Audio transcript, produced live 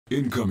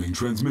Incoming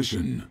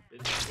transmission.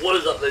 What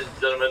is up, ladies and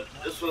gentlemen?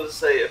 Just want to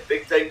say a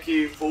big thank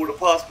you for all the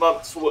past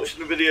months for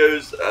watching the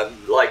videos and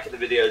liking the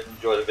videos,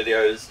 enjoying the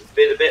videos. It's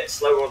been a bit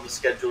slower on the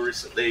schedule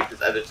recently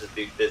because editors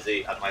been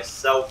busy and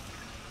myself,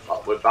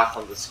 but we're back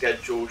on the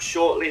schedule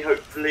shortly,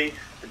 hopefully.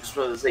 I just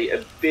wanted to say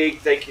a big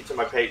thank you to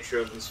my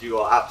patrons. You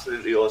are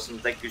absolutely awesome.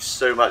 Thank you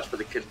so much for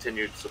the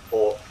continued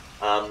support.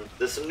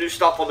 There's some new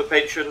stuff on the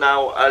Patreon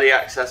now, early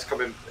access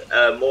coming,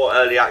 more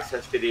early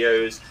access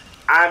videos,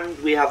 and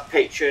we have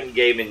Patreon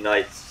gaming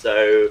nights.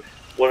 So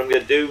what I'm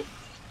going to do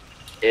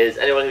is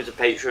anyone who's a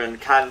patron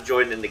can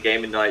join in the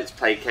gaming nights,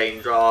 play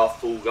Cane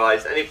Draft, Fall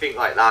Guys, anything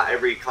like that.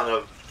 Every kind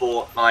of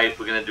fortnight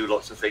we're going to do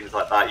lots of things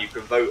like that. You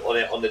can vote on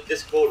it on the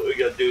Discord. What you're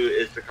going to do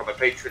is become a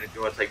patron if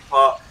you want to take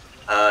part.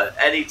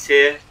 Any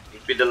tier, you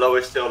can be the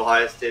lowest tier or the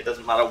highest tier,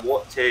 doesn't matter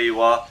what tier you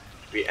are,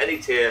 be any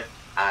tier,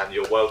 and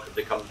you're welcome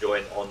to come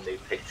join on the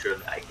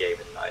Patreon at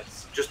gaming nights.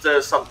 Just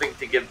something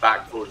to give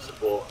back for the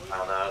support,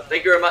 and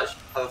thank you very much.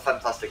 Have a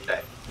fantastic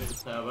day.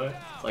 Servo.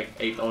 It's like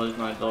 $8,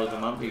 $9 a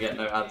month. You get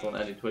no ads on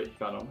any Twitch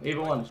channel.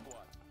 Either one.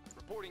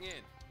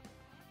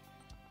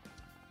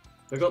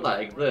 Forgot that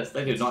exists.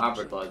 They do not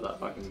advertise that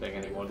fucking thing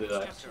anymore, do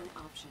they?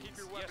 Keep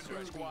your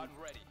weapon squad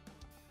ready.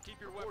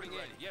 Keep your weapon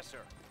ready. Yes, sir.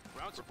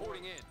 Round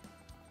supporting in.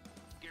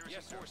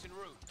 Yes, force en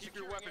route. Keep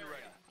your weapon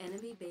ready.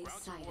 Enemy base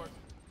sighted.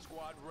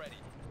 Squad ready.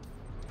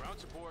 Ground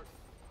support.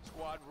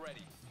 Squad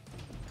ready.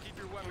 Keep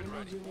your weapon Enemy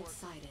ready. unit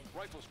sighted.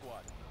 Rifle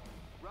squad.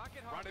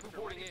 Rocket rendezvous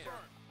reporting in.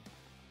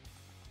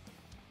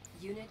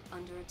 Unit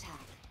under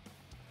attack.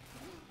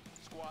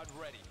 Squad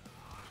ready.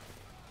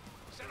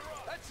 Center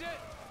up. That's it.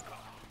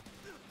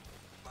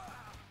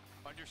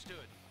 Understood.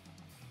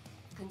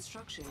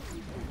 Construction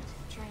complete.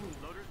 Training.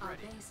 Our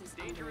base is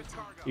under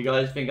attack. You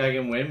guys think I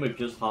can win with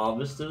just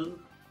harvesters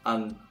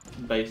and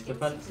base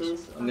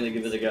defenses? I'm gonna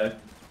give it a go.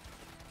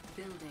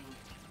 Building.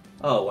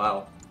 Oh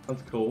wow,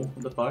 that's cool.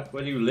 What the fuck?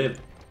 Where do you live?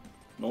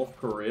 North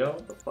Korea?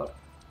 What the fuck?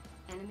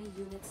 Enemy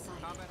unit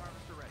sighted.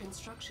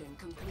 Construction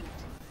complete.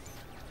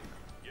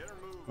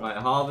 Right,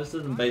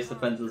 harvesters and base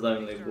defenses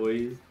only,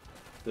 boys.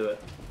 Do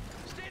it.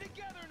 Stay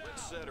together now.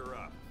 Let's set her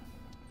up.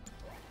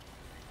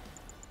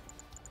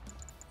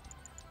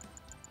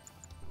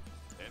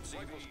 MCV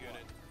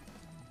unit.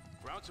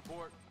 Ground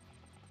support.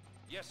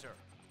 Yes, sir.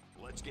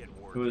 Let's get It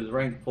working. was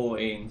ranked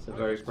 14, so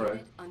very pro.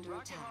 Unit under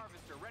attack.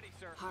 Harvester ready,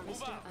 sir.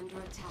 Harvester under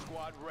attack.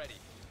 Squad ready.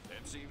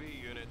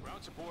 MCV unit.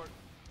 Ground support.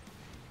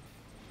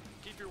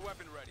 Keep your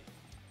weapon ready.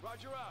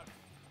 Roger out.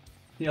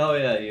 Oh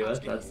yeah, US,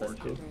 that's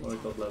essential. Or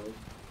top level.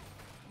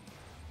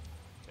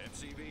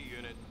 MCV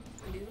unit.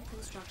 New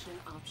construction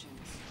options.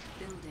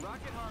 Building.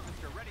 Rocket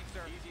harvester ready,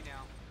 sir. Easy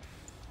now.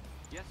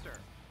 Yes, sir.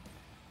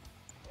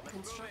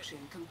 Construction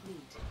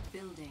complete.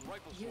 Building.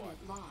 Rifle squad. Unit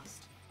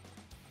lost.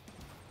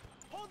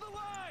 Hold the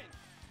line.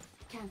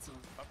 Cancel.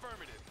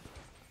 Affirmative.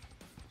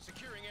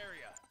 Securing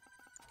area.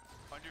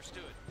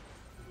 Understood.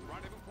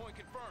 Rendezvous point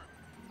confirmed.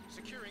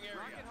 Securing area.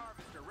 Rocket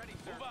harvester ready,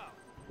 sir. Move out.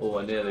 Oh,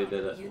 I nearly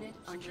did it. Unit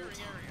under Securing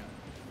attack. area.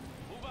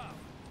 Move out.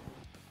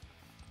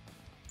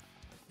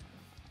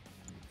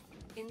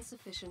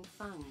 Insufficient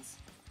funds.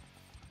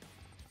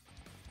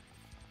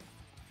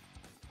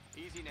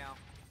 Easy now.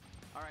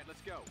 All right,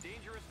 let's go.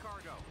 Dangerous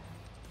cargo.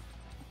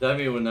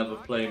 Demi will never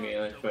play me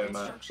in a show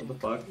match. What the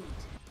fuck? Complete.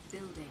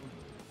 Building.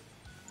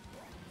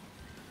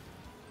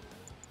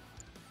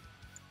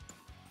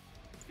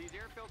 These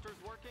air filters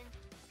working?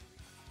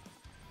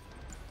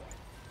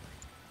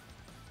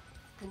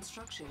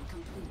 Construction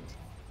complete.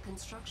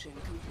 Construction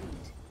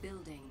complete.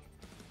 Building.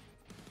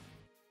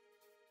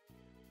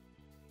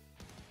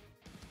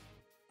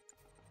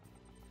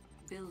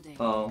 Building.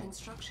 Oh.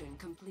 Construction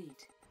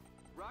complete.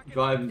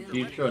 Drive and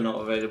future are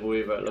not available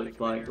either, it looks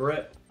like.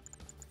 RIP.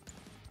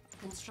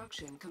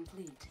 Construction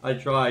complete. I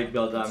tried,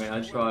 goddammit,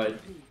 I tried.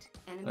 Complete.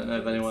 I don't know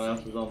if anyone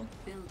else is on.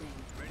 Building.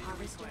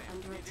 Harvester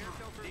under attack.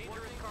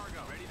 Dangerous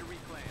cargo. Ready to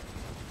reclaim.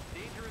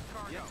 Dangerous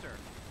cargo. Yes, sir.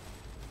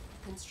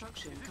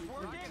 Construction complete.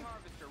 Rocket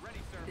harvester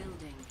ready, sir.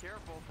 Building.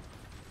 Careful.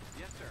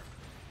 Yes, sir.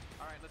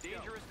 All right, let's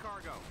Dangerous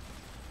cargo.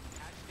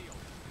 Hatch steel.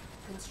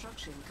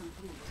 Construction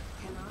complete.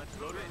 Cannot Let's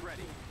load it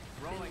ready.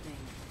 Rolling.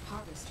 Building.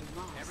 Harvester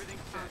lost. Everything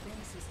Our set.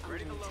 base is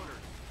Ready to under load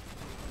her.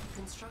 attack.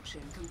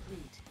 Construction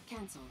complete.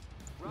 Cancelled.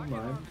 Rocket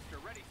mind. harvester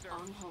ready, sir.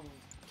 On hold.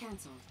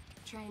 Cancelled.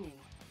 Training.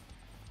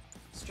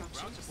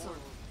 Structure Ground support.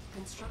 sold.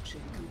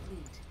 Construction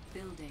complete.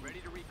 Building. Ready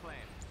to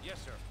reclaim. Yes,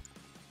 sir.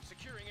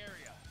 Securing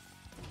area.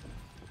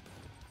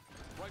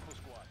 Rifle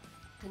squad.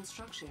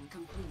 Construction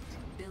complete.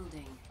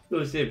 Building.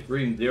 We'll see if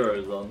Green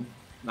Zero's on.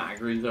 Nah,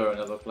 Green Zero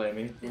never play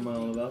me. What am I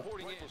on about?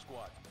 Reporting rifle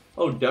squad.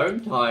 Oh, Dome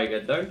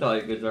Tiger. Dome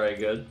Tiger's very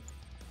good.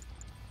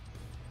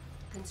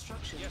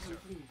 Construction Yes, sir.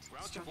 complete.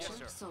 Ground support.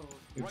 Structure Yes, sir. sold.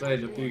 We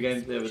played a few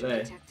games the other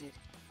day. Detected.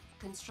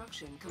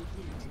 Construction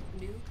complete.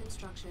 New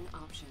construction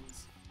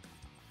options.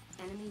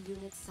 Enemy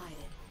unit sighted.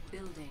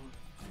 Building.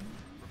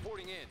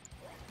 Reporting in.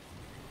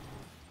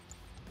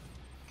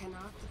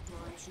 Cannot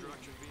deploy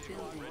Construction here.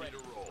 vehicle Building. ready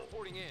to roll.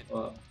 Reporting in.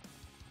 What?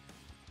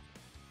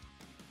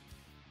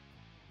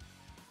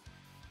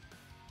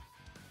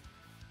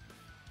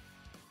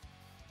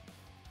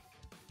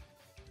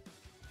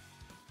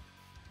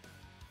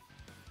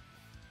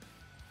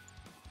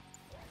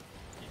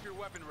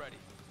 weapon ready.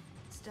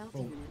 Stealth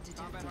Oh. unit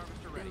detected. Combat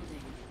harvester ready.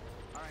 Building.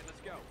 All right,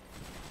 let's go.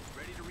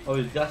 Ready to Oh,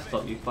 reclaim. his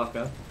desktop, you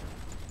fucker.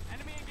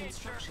 Enemy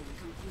engaged, sir. Construction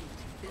complete.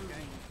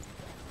 Building.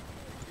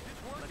 Is this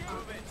working? Our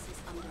Move it. base is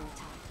under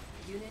attack.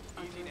 Unit Easy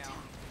under now.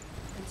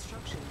 attack.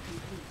 Construction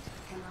complete.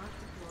 Cannot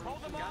deploy.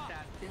 Hold them here. off. Got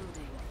that.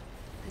 Building.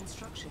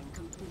 Construction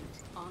complete.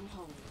 On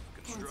hold.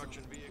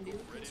 Construction Cancel. vehicle New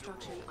ready to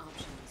construction roll.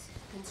 options.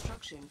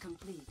 Construction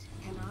complete.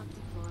 Cannot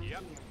deploy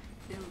Yep. here.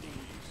 Building.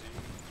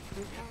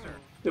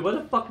 Repairing. Dude, what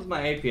the fuck is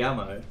my AP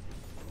ammo?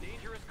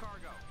 Dangerous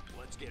cargo.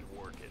 Let's get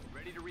working.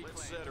 Ready to reclaim.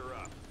 Let's set her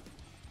up.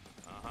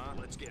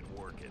 Let's get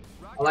working.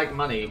 I like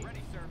money.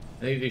 Ready, sir.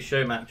 I need to do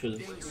show matches.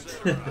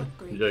 Building.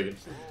 Upgrade I'm joking.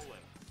 complete.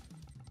 Rolling.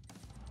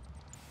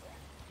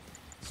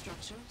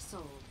 Structure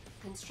sold.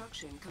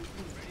 Construction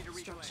complete. Ready to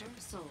reclaim. Structure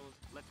sold.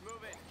 Let's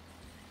move it.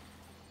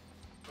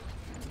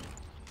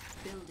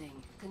 Building.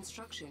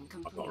 Construction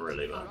complete. not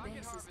really, but- Our Rocket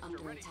base is harvester under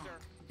ready, attack. sir.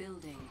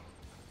 Building.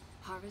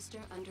 Harvester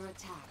under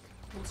attack.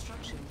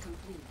 Construction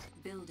complete.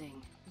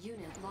 Building.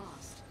 Unit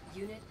lost.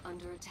 Unit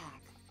under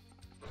attack.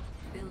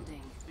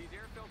 Building. These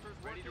air filters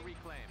ready to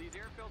reclaim. These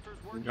air filters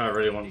working. Guy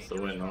really wants to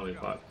Dangerous win, holy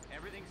cargo. fuck.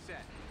 Everything's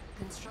set.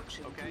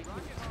 Construction Okay. complete.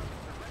 Rocket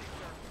harvester ready,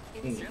 sir.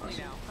 Insufficient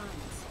Gently now.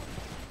 funds.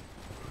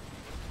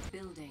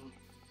 Building.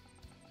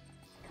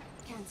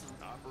 Cancel.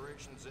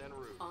 Operations en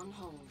route. On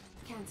hold.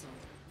 Cancel.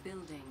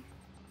 Building.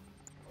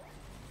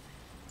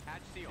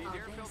 Hatch sealed. These Our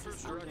air base filters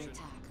is under working.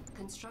 attack.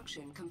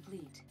 Construction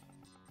complete.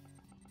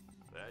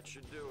 That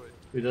should do it.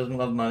 Who doesn't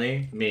love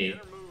money? Me. Get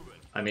her moving.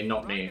 I mean,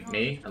 not me.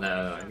 Me?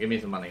 No. Give me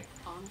some money.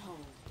 On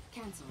hold.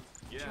 Cancel.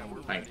 Yeah, Training.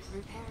 we're Thanks.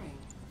 Repairing.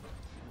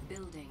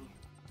 Building.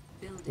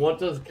 Building. What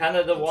does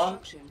Canada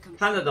want? Construction complete.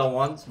 Canada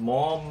wants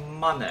more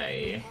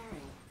money.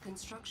 Repairing.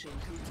 Construction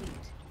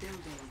complete.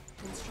 Building.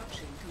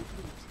 Construction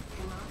complete.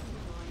 Cannot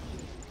deploy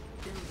here.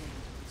 Building.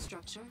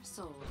 Structure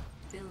sold.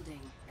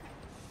 Building.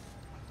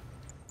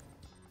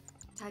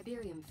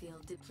 Tiberium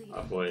field depleted.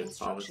 Oh boy, it's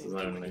Construction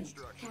harvesters only.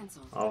 complete.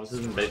 Cancel.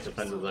 Officers and base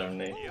defenders Sold.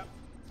 only. Yep.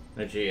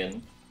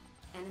 Aegean.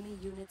 Enemy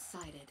unit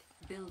sighted.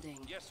 Building.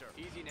 Yes, sir.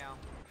 Easy now.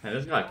 Man,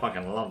 this guy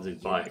fucking loves his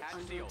bikes. Hatch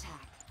Under sealed.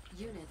 attack.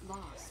 Unit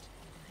lost.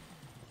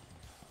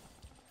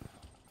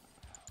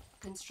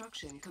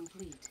 Construction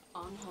complete.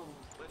 On hold.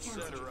 Let's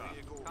Cancel. set her up.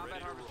 Vehicle Combat ready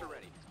to harvester roll.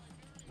 ready.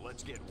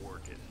 Let's get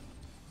working.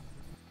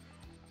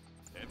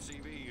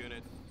 MCV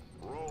unit.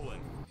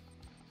 Rolling.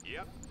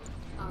 Yep.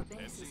 Our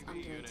base is MCV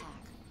under unit. attack.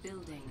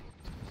 Building.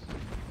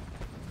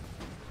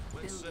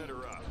 Let's set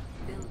her up.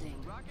 Building.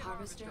 Rocket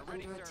Harvester harvester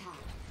ready, under sir. attack.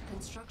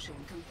 Construction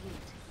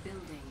complete.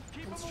 Building.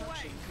 Keep 'em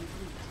Construction away.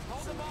 complete. Hold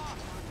 'em Select off.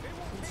 target. They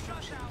won't take us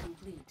Construction out.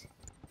 complete. Is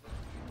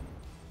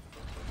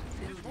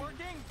this Building.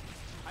 working?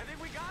 I think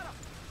we got him.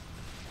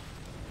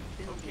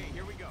 Okay, Building.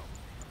 here we go.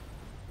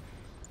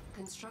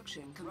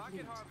 Construction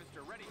complete. Rocket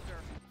harvester ready, sir.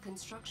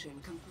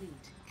 Construction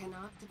complete.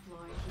 Cannot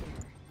deploy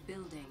here.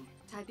 Building.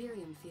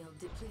 Tiberium field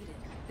depleted.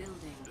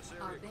 Building. This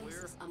Our area base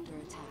clear? is under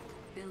attack.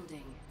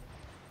 Building.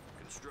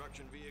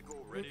 Construction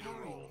vehicle ready to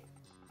Repairing. roll.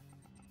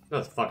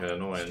 That's fucking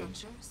annoying.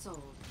 Structure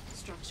sold.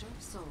 Structure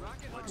sold.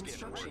 Rocket Let's get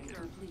Construction working.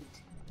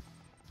 complete.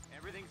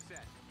 Everything's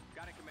set.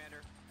 Got it,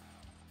 Commander.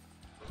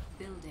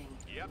 Building.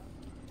 Yep.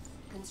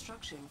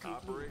 Construction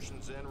complete.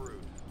 Operations en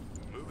route.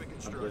 Moving I'm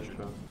construction.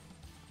 good,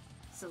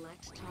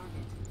 Select target.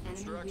 Enemy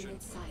Construction.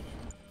 unit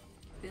sighted.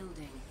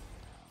 Building.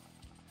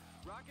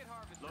 Rocket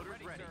harvester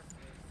Loaders ready, sir.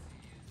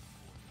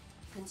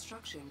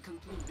 Construction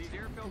complete. These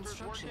air filters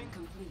Construction working?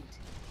 complete.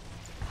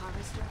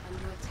 Harvester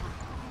under attack.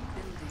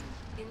 Building.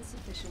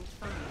 Insufficient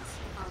funds.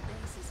 Our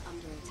base is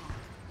under attack.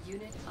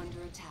 Unit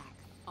under attack.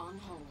 On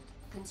hold.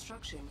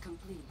 Construction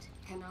complete.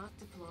 Cannot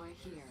deploy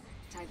here.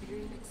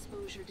 Tiberium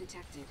exposure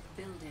detected.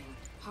 Building.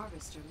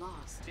 Harvester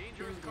lost.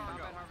 Dangerous Building. cargo.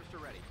 Combat harvester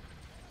ready.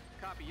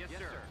 Copy, yes,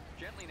 sir.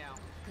 Gently now.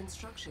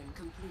 Construction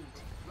complete.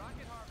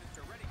 Rocket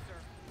harvester ready, sir.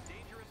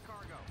 Dangerous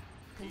cargo.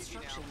 Easy now.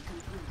 Construction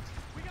complete.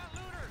 We got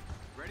looters.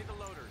 Ready the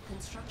loaders.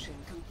 Construction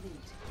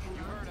complete. heard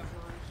Cannot 'em.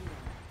 deploy here.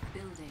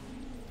 Building.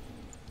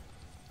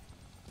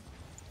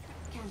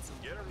 Cancel.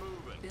 Get her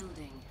moving.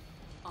 Building.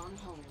 On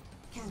hold.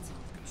 Cancel.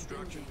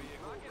 Construction Building.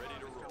 vehicle Rocket ready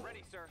to harvester roll.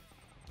 ready, sir.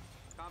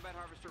 Combat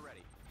harvester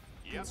ready.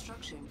 Yep.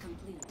 Construction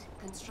complete.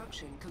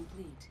 Construction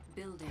complete.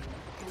 Building.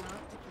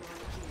 Cannot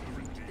deploy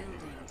here.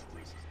 Building.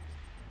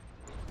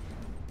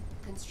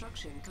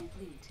 Construction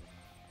complete.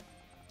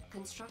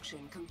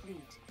 Construction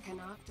complete.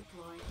 Cannot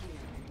deploy here.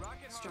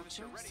 Rocket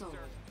Structure harvester ready, sold.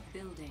 sir.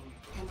 Building.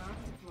 Cannot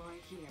deploy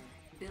here.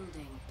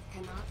 Building.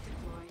 Cannot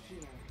deploy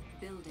here.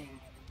 Building.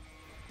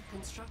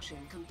 Construction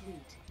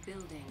complete.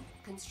 Building.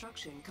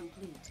 Construction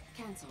complete.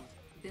 Cancelled.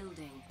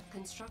 Building.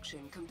 Construction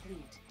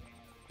complete.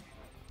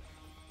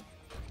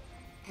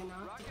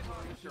 Cannot Rocket deploy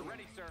harvester here.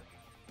 ready, sir.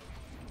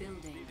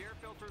 Building. These air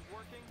filters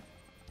working.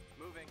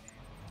 Moving.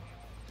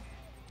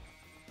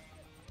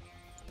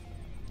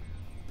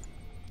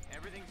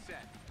 Everything's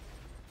set.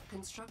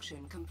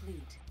 Construction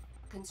complete.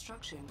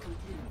 Construction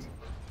complete.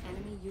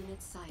 Enemy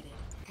unit sighted.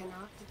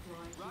 Cannot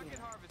deploy Rocket here.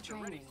 harvester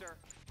Training. ready, sir.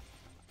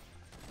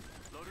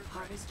 Loaders ready.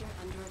 Harvester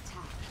under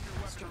attack. your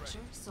weapon Structure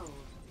sold.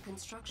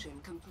 Construction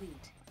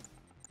complete.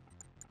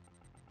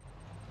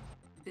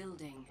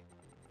 Building.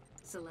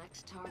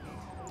 Select target.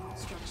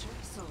 Structure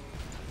sold.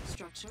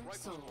 Structure Rifle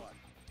sold. squad.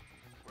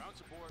 Ground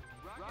support.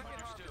 Rocket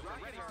harvester.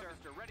 Ready,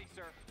 sir. Ready,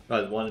 sir.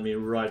 Guys wanted me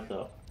right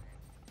up.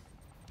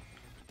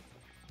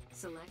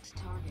 Select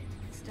target.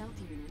 Stealth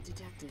unit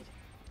detected.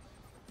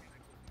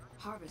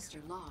 Harvester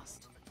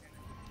lost.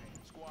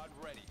 Squad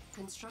ready.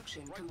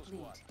 Construction Rifle complete.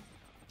 squad.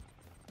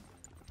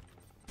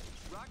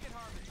 Rocket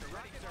harvester.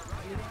 Ready,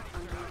 sir. Unit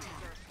under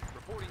attack.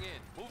 Reporting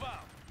in. Move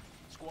out.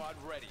 Squad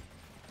ready.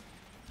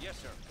 Yes,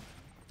 sir.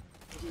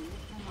 Unit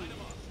Line them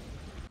promoted. up.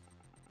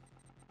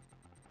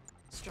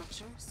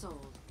 Structure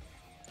sold.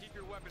 Keep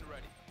your weapon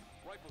ready.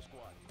 Rifle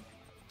squad.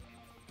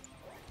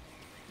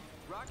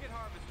 Rocket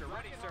harvester.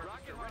 Ready, sir.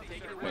 Rocket ready.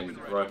 Take your When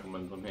weapon ready.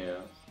 riflemen from here,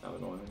 that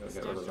was annoying. I'm gonna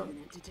get rid of Stealth them.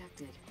 unit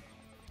detected.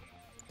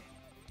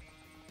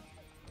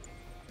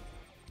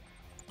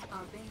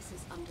 Our base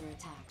is under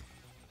attack.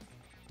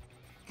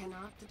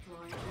 Cannot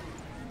deploy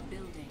here.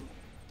 Building.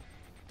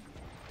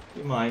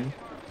 You mind?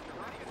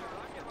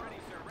 Rocket ready,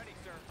 sir. Ready,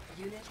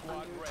 sir. Unit Squad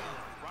under ready.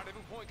 attack.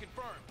 Rendezvous point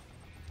confirmed.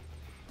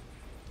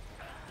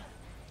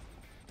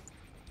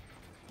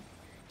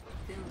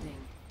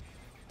 Building.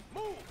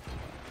 Move!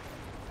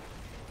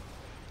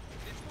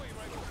 This way,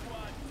 rifle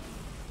squad.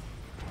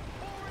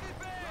 Forward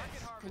advance!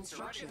 Rocket harvester.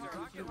 Construction ready, sir.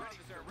 complete. Rocket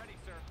ready, sir. Ready,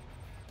 sir.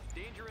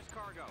 Dangerous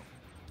cargo.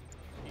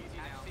 Easy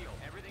now. Seal.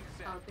 Everything's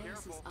set. Our base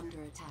Careful. is under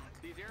attack.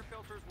 These air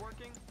filters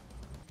working?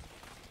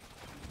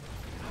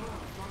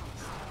 Core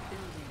lost.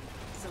 Building.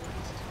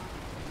 Select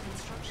target.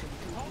 Construction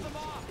complete. Hold them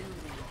off!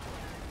 Building.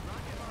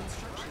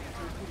 Construction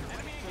complete.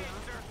 Enemy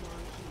engaged, sir. Cannot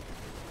deploy here.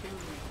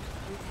 Building.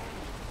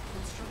 Repairing.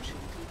 Construction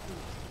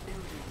complete.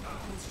 Building.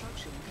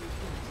 Construction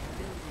complete.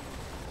 Building.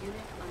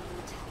 Unit under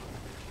attack.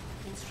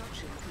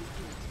 Construction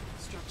complete.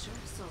 Structure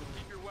sold.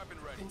 Keep your weapon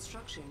ready.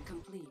 Construction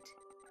complete.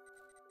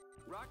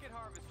 Rocket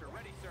harvester.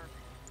 Ready, sir.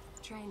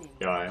 Training.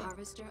 Yeah, yeah.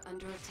 Harvester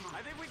under attack.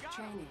 I think we got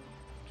 'em. Training.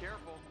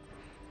 Careful.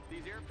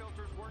 These air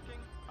filters working?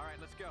 All right,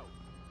 let's go.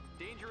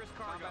 Dangerous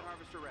cargo. Combat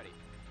harvester ready.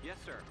 Yes,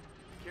 sir.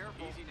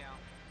 Careful. Easy now.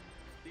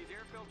 These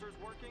air filters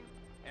working?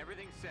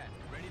 Everything's set.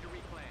 Ready to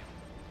reclaim.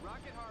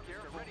 Rocket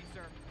harvester. Careful. Ready,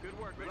 sir. Good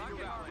work. Ready to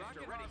reclaim.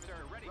 Rocket ready, sir.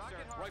 Ready, sir.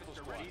 Rifle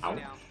squad. Easy Ouch.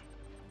 now.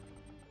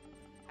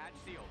 Hatch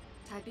sealed.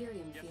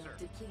 Tiberium Yes, field sir.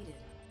 depleted.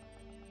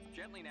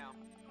 Gently now.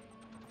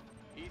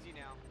 Easy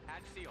now.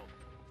 Hatch sealed.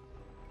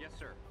 Yes,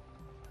 sir.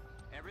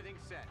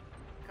 Everything's set.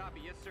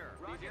 Copy. Yes, sir.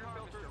 These air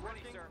filters ready,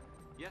 sir.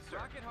 Yes, sir.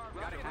 Rocket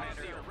harvester. Got it,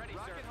 Commander. Ready, sir.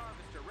 Rocket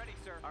harvester. Ready,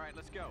 sir. All right,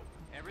 let's go.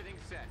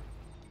 Everything's set.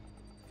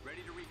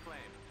 Ready to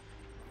reclaim.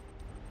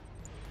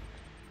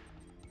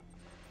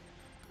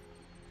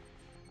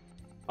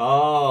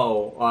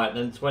 Oh, alright,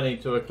 then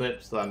 22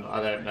 Eclipse then.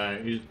 I don't know.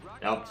 Who's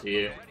Rocket up to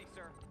you? harvester ready,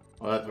 sir.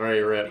 Well, that's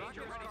very ripped.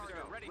 Rocket ready,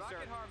 sir. Ready, sir.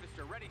 Rocket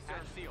harvester ready, sir.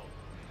 Hatch sealed.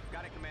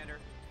 Got it, Commander.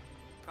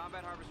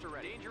 Combat harvester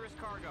ready. Dangerous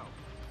cargo.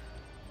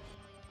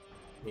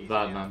 It was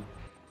bad, man.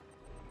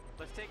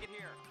 Let's take it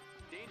here.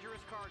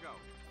 Dangerous cargo.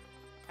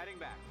 Heading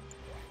back.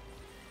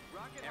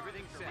 Rocket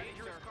everything's set.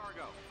 Dangerous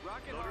cargo.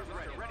 Rocket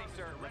harvester ready,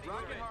 sir.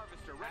 Rocket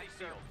harvester ready,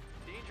 sir.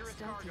 Dangerous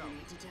Stealth cargo.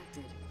 unit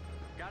detected.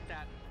 Got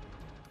that.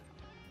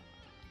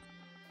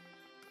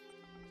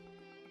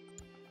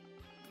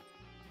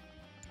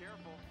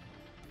 Careful.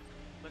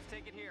 Let's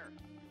take it here.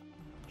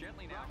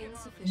 Gently now.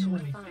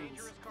 Insufficient funds.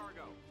 Dangerous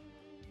cargo.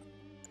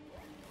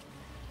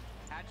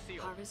 Hatch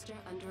sealed. Harvester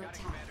under Got it,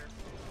 attack. Commander.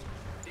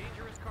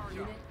 Dangerous cargo.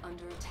 Unit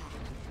under attack.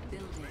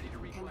 Building. Ready to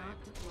reclaim. Cannot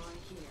deploy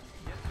here.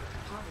 Yes, sir.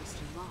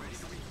 Harvester Ready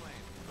lost. to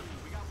reclaim.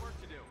 We got work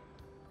to do.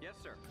 Yes,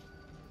 sir.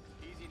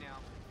 Easy now.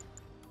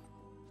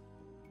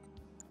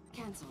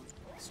 Cancelled.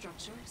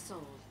 Structure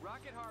sold.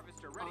 Rocket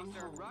harvester ready, On sir.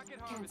 hold. Rocket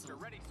harvester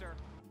Cancelled. ready, sir.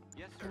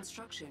 Yes, sir.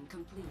 Construction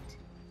complete.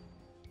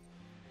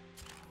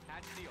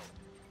 Hatch sealed.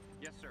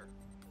 Yes, sir.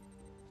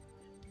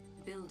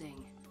 Building.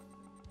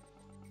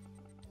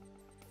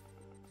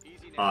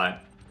 Easy now. Alright.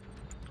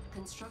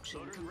 Construction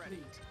Loaders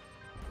ready. complete.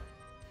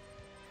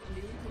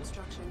 New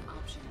construction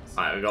options.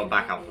 Alright, we got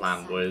backup Unit plan,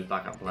 is boys. set.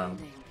 Backup plan.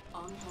 Building.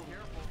 On hold.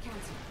 Careful.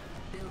 Cancel.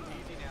 Building.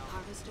 Easy now.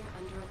 Harvester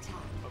under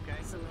attack. Okay.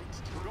 Select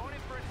We're target. going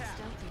in for attack.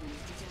 Stealth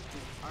unit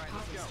detected. All right,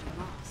 let's go. Harvester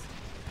lost.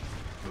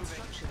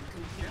 Construction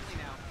complete. Gently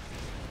now.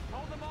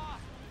 Hold them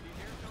off. These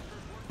air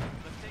filters work.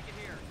 Let's take it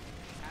here.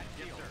 Hatch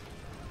sealed. Yes, sir.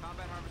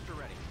 Combat harvester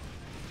ready.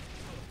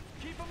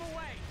 Keep them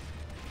away.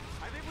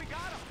 I think we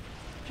got them.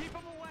 Keep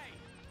them away.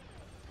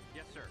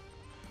 Yes, sir.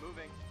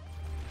 Moving.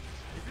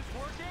 Is this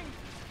working?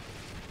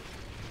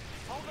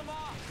 Hold them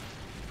off.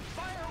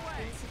 Fire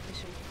away.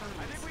 Insufficient funds.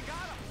 I think we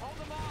got them. Hold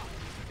them off.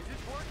 Is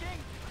this working?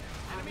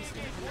 Enemy Harvester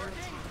engaged under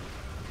working?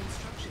 attack.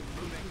 Construction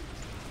complete.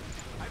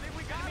 I think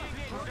we got him.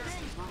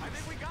 Working. I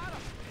think we got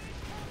him.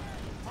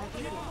 Hold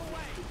them all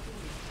away.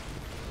 Defeated.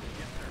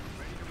 Yes, sir.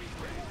 Ready to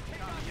reclaim.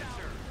 Copy. Yes,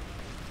 sir.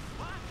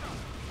 Blast them.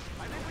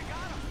 I think we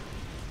got him.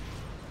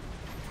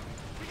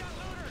 We got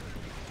looters.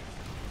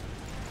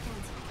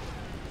 Cancel.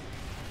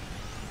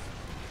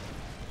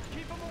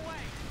 Keep them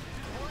away. Is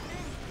this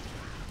working?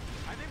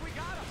 I think we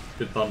got him.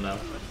 Good thumbnail.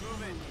 Let's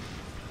move in.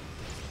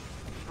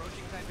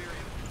 Approaching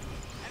Tiberium.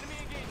 Enemy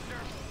engaged,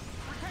 sir.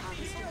 Protect the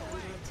Harvester heel under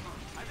away. attack.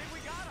 I think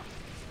we got him.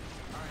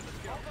 All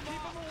go. Keep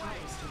them away.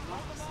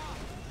 Hold them off.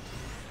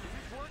 Is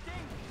this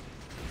working?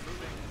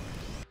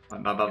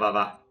 Moving.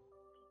 Ba.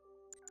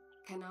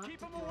 Cannot Keep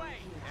them deploy away.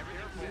 here.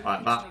 Everything's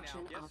Right, back.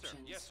 Construction Yes, sir.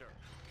 options. Yes, sir.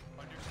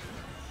 Understood.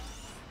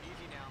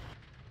 Easy now.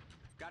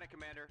 Got it,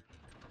 Commander.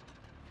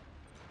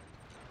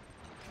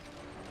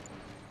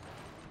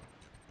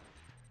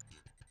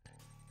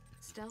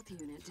 Stealth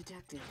unit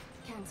detected.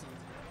 Cancelled.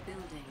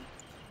 Building.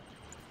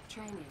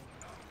 Training.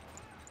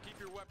 Keep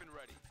your weapon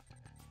ready.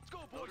 Let's go,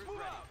 boys.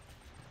 Move out.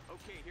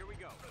 Okay, here we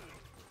go.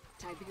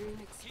 Tiberium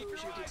Keep your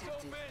exposure eyes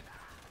detected. open.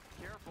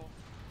 Careful.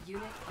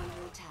 Unit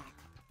under attack.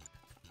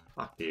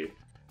 Fuck you.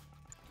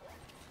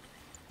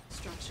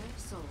 Structure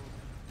sold.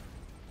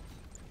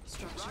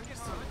 Structure Rocket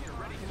sold. launcher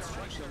ready, sir.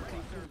 Construction Ready,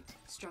 sir. complete.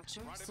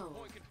 Structure Rendezvous sold.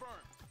 point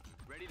confirmed.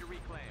 Ready to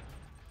reclaim.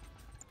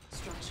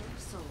 Structure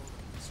sold.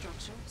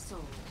 Structure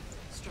sold.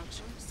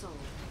 Structure sold.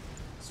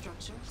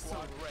 Structure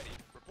Squad sold. ready.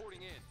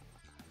 Reporting in.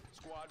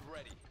 Squad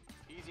ready.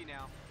 Easy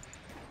now.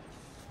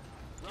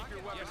 Keep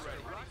your weapons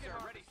ready.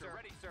 Ready, sir.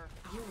 Ready, sir.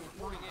 Unit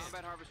Reporting in. lost.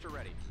 Combat harvester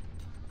ready.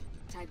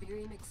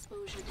 Tiberium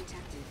exposure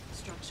detected.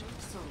 Structure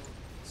sold.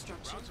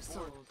 Structure Ground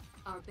support. sold.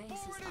 Our base is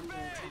Forward under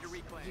advance. attack. Ready to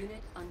reclaim.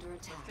 Unit under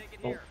Let's attack. take it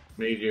Oh,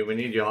 here. we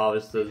need your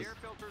harvesters. Air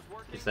filters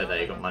working. You said that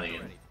you got money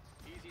in.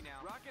 Easy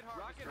now. Rocket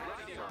harvester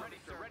ready,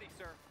 sir. Ready,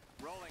 sir.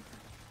 Rolling.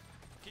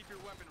 Keep your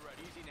weapon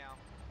ready. Easy now.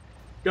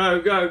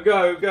 Go, go,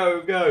 go,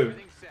 go, go.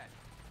 Everything's set.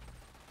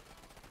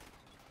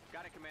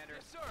 Got it, Commander.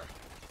 Yes, sir.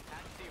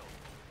 Hatch sealed.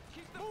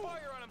 Keep the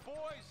fire on him,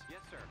 boys.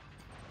 Yes, sir.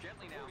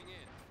 Gently now. Moving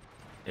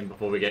in. In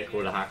before we get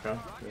called a hacker.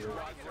 Rocket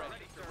rockets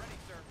ready, sir. Ready,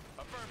 sir.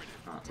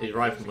 Affirmative. These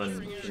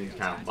riflemen shouldn't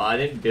count, but I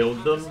didn't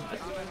build them. I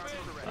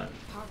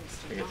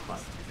Harvester think it's fine.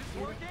 lost. Is this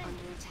Unit working?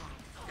 under attack.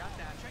 Got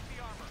that. Check the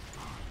armor.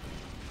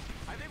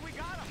 I think we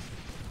got him.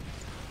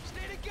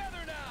 Stay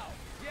together now.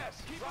 Yes.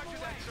 Keep him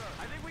away.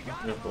 I think we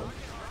got him. Careful.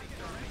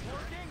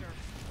 Working.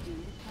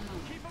 Unit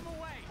promoted. Keep them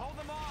away. Hold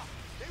them off.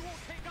 They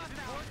won't take us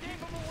out. Keep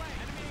them away.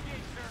 Enemy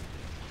engaged, sir.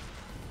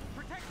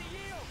 Protect the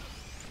yield.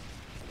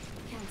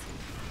 Cancel.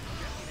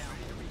 Gently now.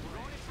 We're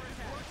going in for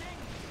attack. Working.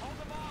 Hold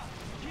them off.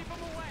 Keep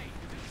them away.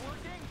 Is this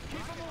working?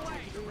 Keep them away.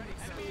 Tiberium Enemy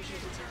exposure engaged,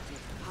 sir. detected.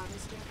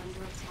 Harvester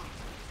under attack.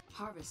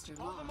 Harvester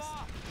Hold them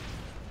lost. off.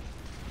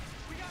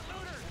 We got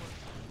looters.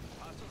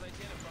 Hostiles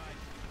identified.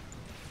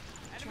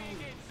 Enemy Training.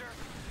 engaged, sir.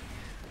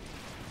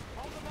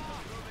 Hold them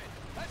off. Move it.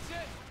 That's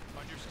it.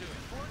 Understood.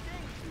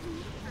 Working.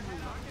 Your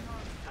head on.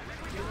 I think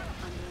we got Unit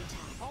him. under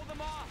attack. Hold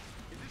them off.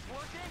 Is this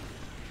working?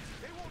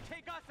 They won't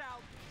take us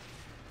out.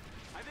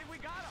 I think we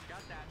got them.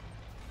 Got that.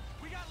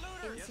 We got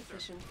looters.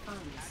 Insufficient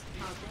funds.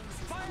 Our base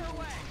is Fire under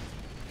away. attack.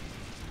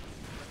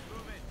 Let's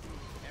move it.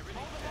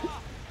 Everything hold them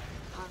off.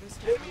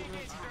 Harvester Enemy under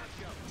engaged, attack.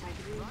 sir.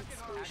 Tiberium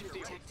exposure I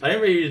detected.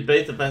 didn't really use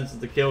base defenses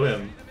to kill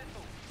him. Ready the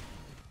missile.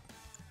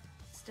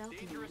 Stealth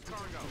Dangerous unit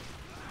cargo.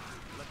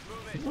 detected. Let's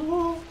move it.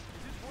 Oh.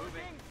 Is this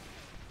working?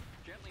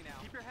 Gently now.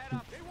 Keep your head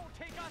up. They won't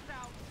take us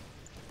out.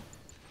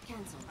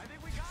 Cancel. I think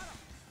we got them.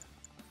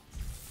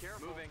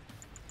 Careful. Moving.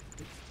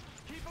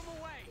 Keep them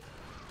away.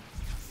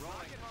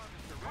 Rolling.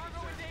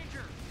 Cargo in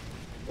danger.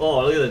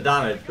 Oh, look at the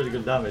damage. Pretty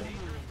good damage.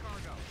 Dangerous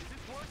cargo. Is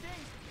this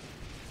working?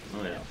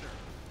 Oh yeah. Yes, sir.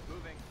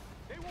 Moving.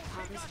 They won't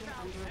take us Harvester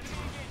out. under Enemy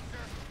attack. engaged,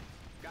 sir.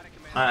 Got it,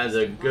 Commander. That is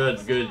a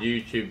good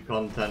YouTube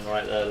content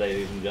right there,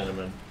 ladies and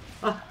gentlemen.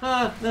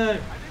 Ah, no,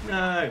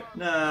 no,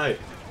 no.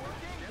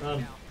 Working? Run. All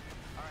right,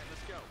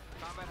 let's go.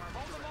 Combat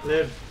harvester.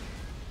 Live.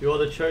 You're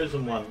the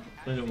chosen one.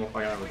 I don't want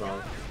my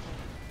avatar.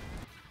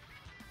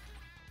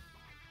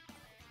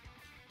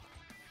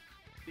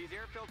 These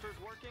air filters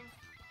working?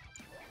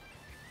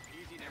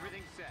 Easy now.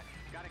 Everything's set.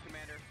 Got it,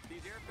 Commander.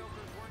 These air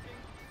filters working?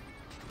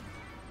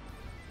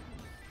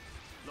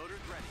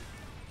 Loaders ready.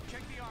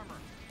 Check the armor.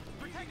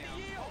 Protect the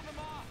yield. Hold them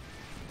off.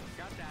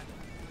 Got that.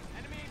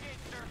 Enemy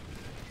engaged, sir.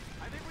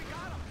 I think we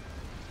got him.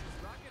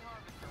 Rocket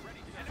harvester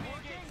ready. Enemy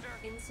engaged, sir.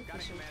 Got it,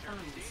 Insufficient Commander.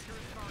 funds.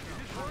 Dangerous cargo.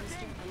 Is this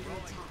Harvester working? under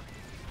Rolling. attack.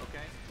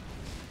 Okay.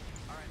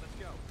 All right, let's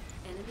go.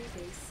 Enemy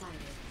base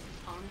sighted.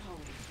 On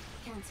hold.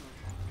 Cancel.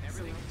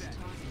 Everything's Select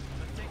set. target.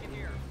 Let's take it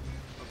here.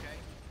 Okay.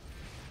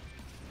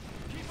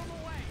 Keep them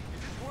away. Is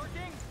this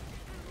working?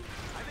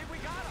 I think we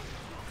got them.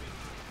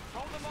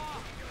 Hold them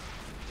off.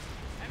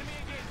 Enemy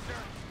engaged,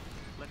 sir.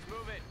 Let's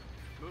move it.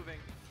 Moving.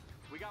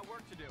 We got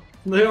work to do.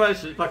 Look how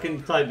much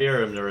fucking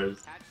Tiberium there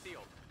is. Hatch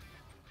sealed.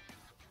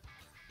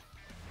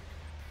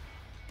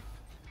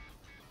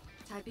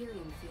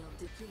 Tiberium field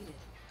depleted.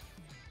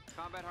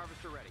 Combat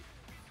harvester ready.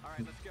 All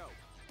right, let's go.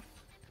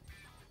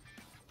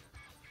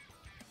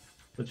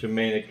 What's your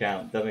main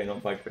account? Definitely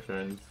not bike for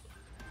friends.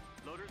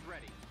 Loaders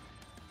ready.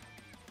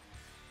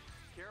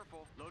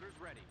 Careful. Loaders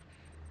ready.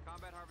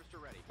 Combat harvester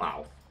ready.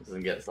 Wow. This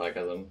doesn't get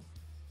sarcasm.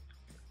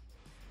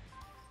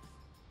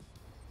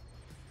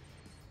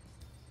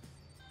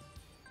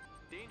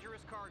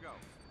 Dangerous cargo.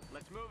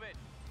 Let's move it.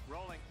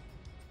 Rolling.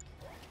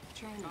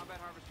 Training. Combat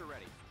harvester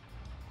ready.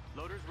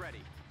 Loaders ready.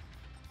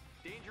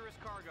 Dangerous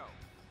cargo.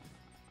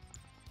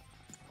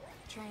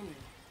 Training.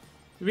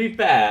 To be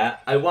fair,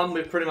 I won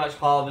with pretty much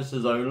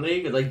harvesters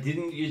only because I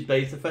didn't use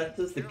base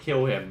defenses to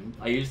kill him.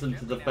 I used them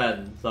to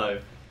defend, so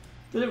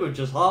Did it with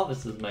just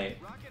harvesters, mate.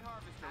 Rocket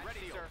harvester ready,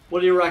 sir. What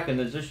do you reckon?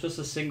 Is this just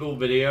a single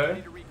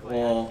video?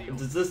 Or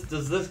does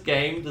this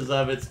game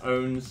deserve its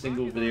own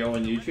single video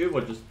on YouTube,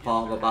 or just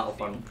part of a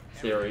Battlefront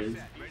series?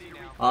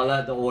 I'll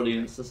let the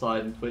audience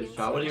decide in Twitch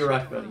chat. What do you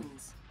reckon?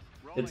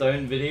 Its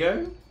own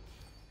video?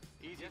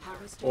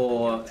 Harvester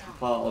Or under attack.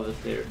 part of the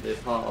series,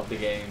 part of the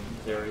game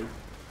series?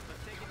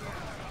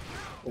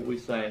 What are we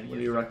saying? What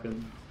do you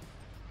reckon?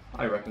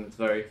 I reckon it's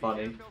very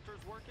funny.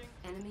 Filters working?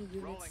 Enemy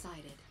unit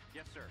sighted.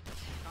 Yes, sir.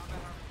 Combat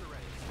harvester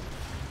ready.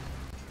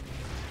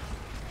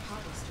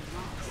 Harvester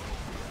lost.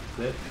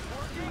 Clip?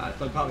 Nah,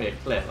 it can't be a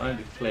clip. I don't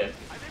do clips.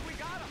 I think we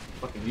got him.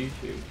 Fucking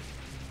YouTube.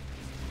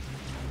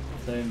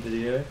 Same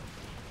video.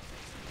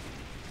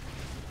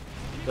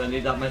 Do I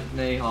need that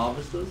many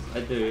harvesters? I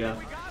do, yeah.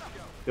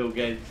 Bill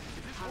Gates.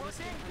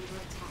 Harvester under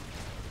attack.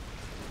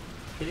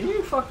 Can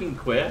you fucking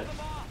quit?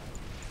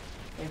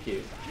 Thank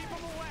you. Keep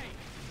them away.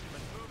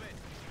 Let's move it.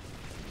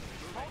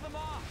 Hold them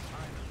off. All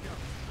right, let's go.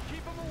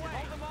 Keep them away.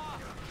 Hold them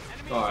off.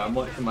 Enemy Alright, I'm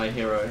watching my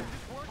hero.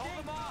 Hold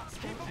them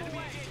off. Keep them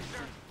away,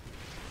 sir.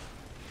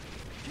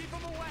 Keep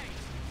them away.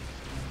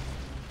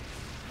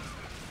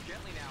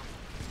 Gently now.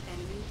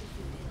 Enemy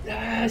defeated.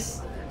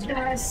 Yes!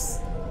 Yes!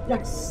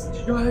 Yes!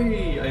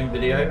 Yay! Own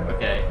video?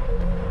 Okay.